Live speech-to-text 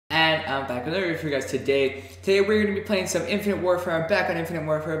down, back with another video for you guys today. Today we're going to be playing some Infinite Warfare. I'm back on Infinite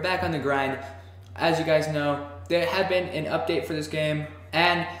Warfare, back on the grind. As you guys know, there had been an update for this game,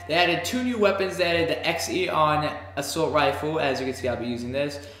 and they added 2 new weapons. They added the XE on Assault Rifle, as you can see I'll be using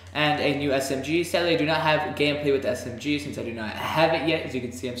this, and a new SMG. Sadly I do not have gameplay with the SMG since I do not have it yet. As you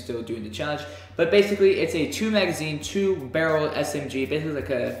can see I'm still doing the challenge. But basically it's a 2 magazine, 2 barrel SMG, basically like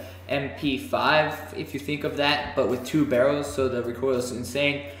a MP5 if you think of that, but with 2 barrels, so the recoil is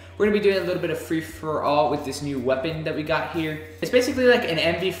insane. We're going to be doing a little bit of free-for-all with this new weapon that we got here. It's basically like an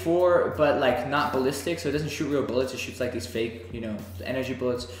MV4, but like not ballistic, so it doesn't shoot real bullets. It shoots like these fake, you know, energy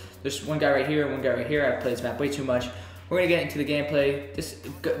bullets. There's one guy right here and one guy right here. I've played this map way too much. We're going to get into the gameplay.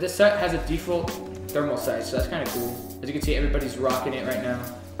 This set has a default thermal sight, so that's kind of cool. As you can see, everybody's rocking it right now.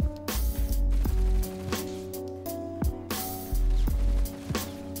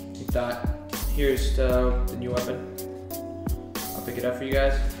 Thought, here's the new weapon. I'll pick it up for you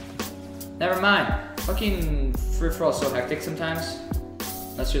guys. Never mind. Fucking free-for-all is so hectic sometimes.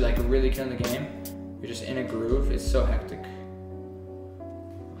 Unless you're like really killing the game. You're just in a groove. It's so hectic.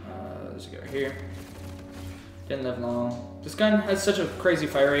 Let's go right here. Didn't live long. This gun has such a crazy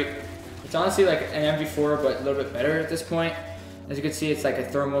fire rate. It's honestly like an MV4, but a little bit better at this point. As you can see, it's like a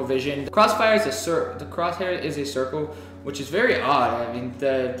thermal vision. The crossfire is the crosshair is a circle, which is very odd. I mean,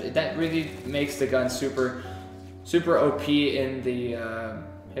 that really makes the gun super OP in the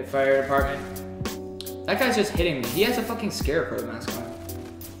hipfire department. That guy's just hitting me. He has a fucking scarecrow mask on.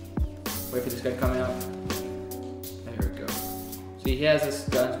 Wait for this guy to come out. There we go. See, he has this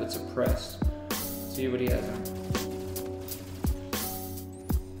guns with suppressed. See what he has on.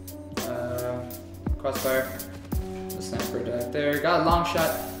 Crossfire. Sniper died there. Got a long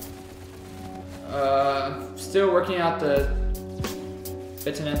shot. Still working out the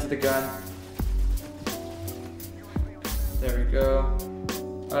bits and ends of the gun. There we go.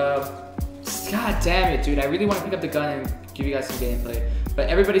 God damn it, dude. I really want to pick up the gun and give you guys some gameplay. But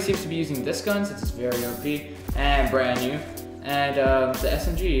everybody seems to be using this gun since it's very OP and brand new. And the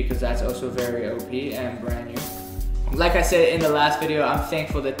SMG, because that's also very OP and brand new. Like I said in the last video, I'm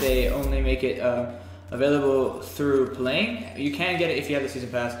thankful that they only make it available through playing. You can get it if you have the season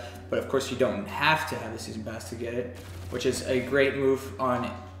pass, but of course you don't have to have the season pass to get it, which is a great move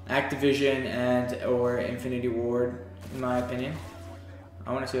on Activision and or Infinity Ward, in my opinion.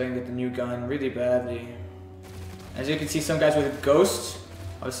 I want to see if I can get the new gun really badly. As you can see, some guys with ghosts.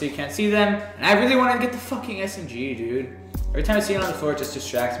 Obviously you can't see them, and I really want to get the fucking SMG, dude. Every time I see it on the floor, it just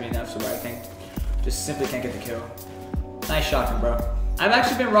distracts me enough so I just simply can't get the kill. Nice shotgun, bro. I've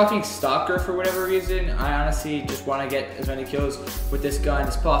actually been rocking Stalker for whatever reason. I honestly just want to get as many kills with this gun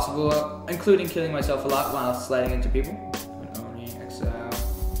as possible, including killing myself a lot while sliding into people.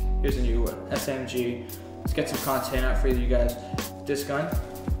 Here's a new SMG. Let's get some content out for you guys. This gun.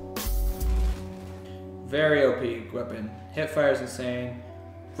 Very OP weapon. Hipfire is insane.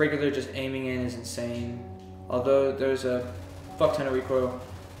 Regular just aiming in is insane. Although there's a fuck ton of recoil.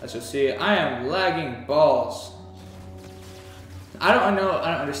 As you'll see, I am lagging balls. I don't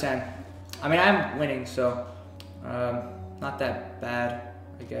understand. I mean, I'm winning, so not that bad,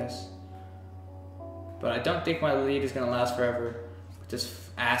 I guess. But I don't think my lead is gonna last forever with this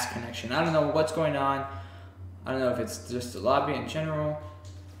ass connection. I don't know what's going on. I don't know if it's just the lobby in general.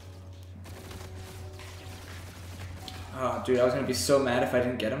 Oh, dude, I was gonna be so mad if I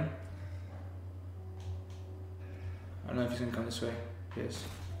didn't get him. I don't know if he's gonna come this way. He is.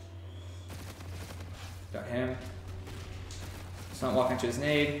 Got him. Not walking to his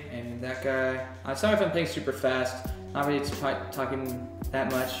nade, and that guy. I'm sorry if I'm playing super fast. Not really talking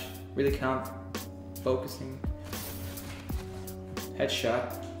that much. Really focusing.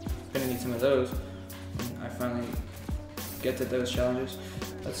 Headshot. Gonna need some of those when I finally get to those challenges.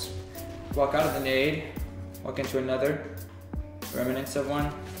 Let's walk out of the nade. Walk into another. Remnants of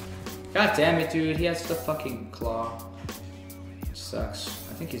one. God damn it, dude. He has the fucking claw. It sucks.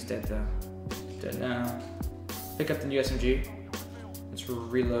 I think he's dead though. Dead now. Pick up the new SMG. Let's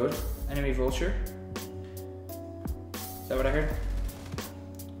reload. Enemy vulture. Is that what I heard?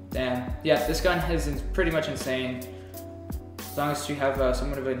 Damn. Yeah, this gun is pretty much insane. As long as you have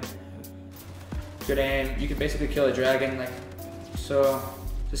somewhat of a good aim, you can basically kill a dragon. Like so.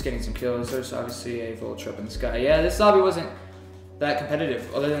 Just getting some kills. There's obviously a vulture up in the sky. Yeah, this lobby wasn't that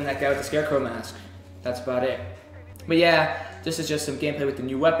competitive, other than that guy with the scarecrow mask. That's about it. But yeah, this is just some gameplay with the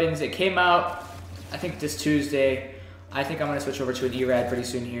new weapons. It came out, I think, this Tuesday. I think I'm going to switch over to an ERAD pretty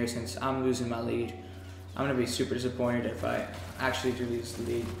soon here since I'm losing my lead. I'm going to be super disappointed if I actually do lose the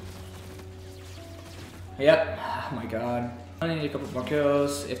lead. Yep. Oh my god. I need a couple more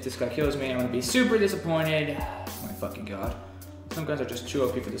kills. If this guy kills me, I'm going to be super disappointed. Oh my fucking god. Some guns are just too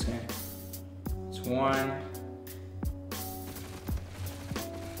OP for this game. It's one.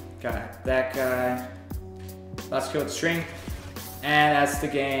 Got that guy. Last kill with the string. And that's the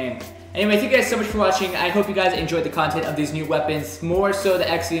game. Anyway, thank you guys so much for watching. I hope you guys enjoyed the content of these new weapons. More so the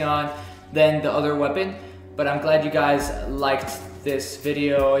Exion than the other weapon. But I'm glad you guys liked this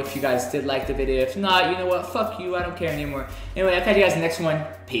video. If you guys did like the video. If not, you know what? Fuck you. I don't care anymore. Anyway, I'll catch you guys in the next one.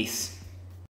 Peace.